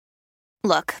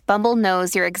Look, Bumble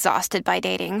knows you're exhausted by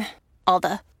dating. All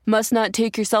the must not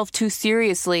take yourself too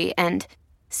seriously and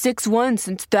 6'1"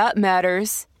 since that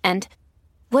matters. And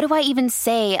what do I even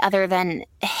say other than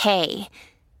hey?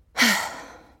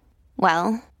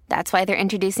 Well, that's why they're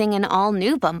introducing an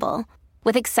all-new Bumble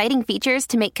with exciting features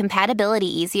to make compatibility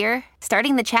easier,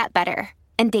 starting the chat better,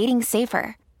 and dating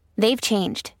safer. They've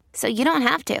changed, so you don't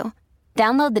have to.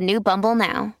 Download the new Bumble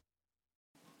now.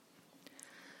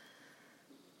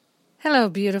 Hello,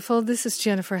 beautiful. This is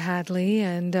Jennifer Hadley,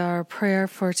 and our prayer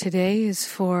for today is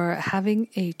for having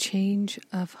a change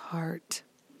of heart.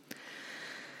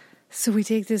 So we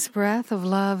take this breath of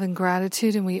love and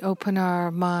gratitude, and we open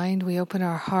our mind, we open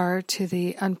our heart to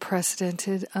the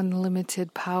unprecedented,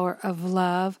 unlimited power of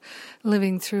love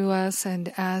living through us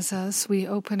and as us. We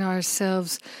open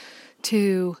ourselves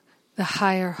to the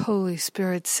higher Holy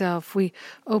Spirit self. We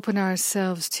open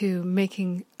ourselves to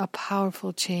making a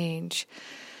powerful change.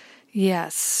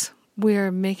 Yes, we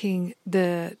are making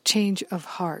the change of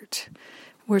heart.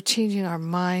 We're changing our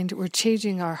mind, we're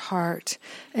changing our heart,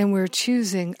 and we're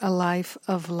choosing a life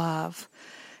of love.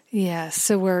 Yes,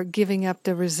 so we're giving up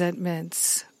the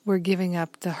resentments, we're giving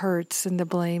up the hurts and the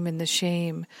blame and the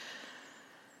shame.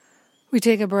 We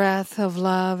take a breath of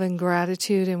love and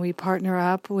gratitude, and we partner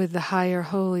up with the higher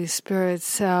Holy Spirit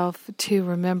self to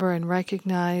remember and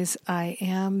recognize I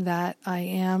am that I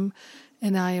am.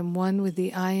 And I am one with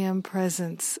the I am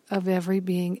presence of every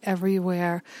being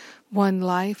everywhere, one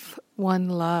life, one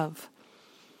love.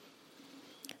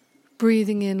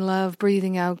 Breathing in love,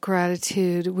 breathing out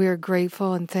gratitude, we are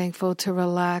grateful and thankful to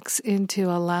relax into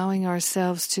allowing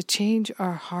ourselves to change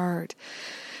our heart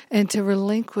and to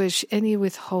relinquish any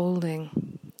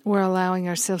withholding. We're allowing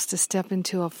ourselves to step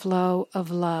into a flow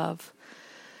of love.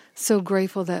 So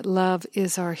grateful that love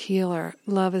is our healer,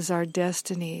 love is our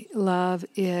destiny, love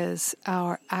is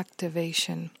our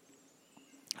activation.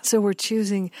 So we're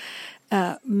choosing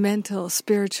mental,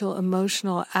 spiritual,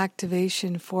 emotional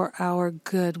activation for our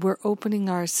good. We're opening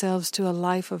ourselves to a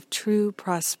life of true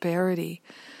prosperity.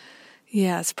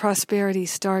 Yes, prosperity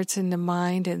starts in the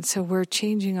mind, and so we're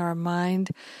changing our mind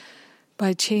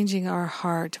by changing our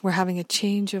heart. We're having a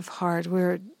change of heart.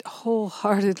 We're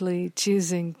wholeheartedly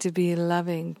choosing to be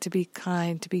loving, to be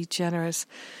kind, to be generous,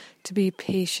 to be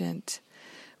patient.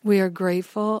 We are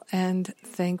grateful and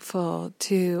thankful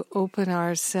to open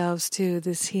ourselves to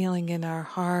this healing in our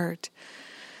heart.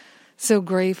 So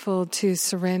grateful to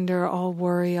surrender all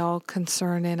worry, all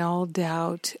concern, and all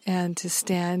doubt, and to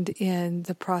stand in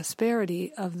the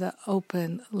prosperity of the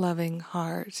open, loving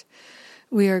heart.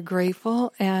 We are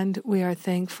grateful and we are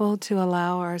thankful to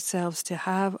allow ourselves to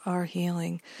have our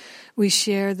healing. We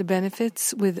share the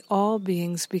benefits with all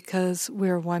beings because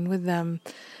we're one with them.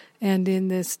 And in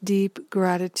this deep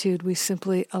gratitude, we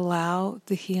simply allow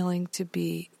the healing to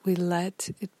be. We let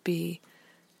it be.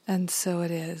 And so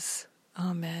it is.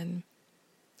 Amen.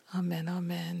 Amen.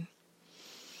 Amen.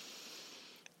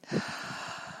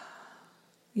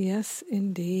 Yes,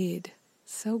 indeed.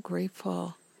 So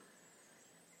grateful.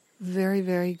 Very,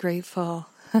 very grateful.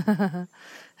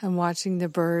 I'm watching the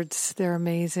birds. They're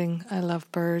amazing. I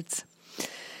love birds.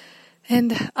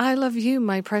 And I love you,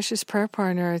 my precious prayer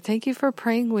partner. Thank you for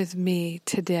praying with me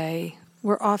today.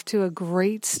 We're off to a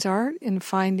great start in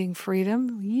Finding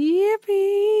Freedom.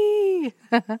 Yippee!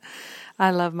 I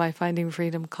love my Finding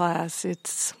Freedom class.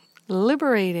 It's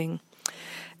liberating.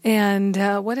 And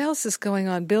what else is going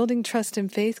on? Building Trust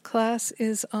and Faith class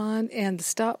is on, and the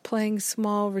Stop Playing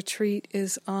Small retreat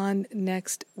is on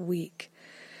next week.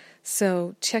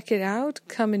 So check it out.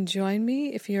 Come and join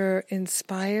me if you're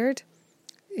inspired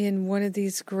in one of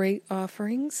these great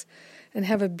offerings, and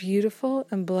have a beautiful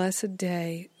and blessed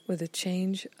day with a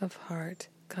change of heart.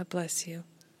 God bless you.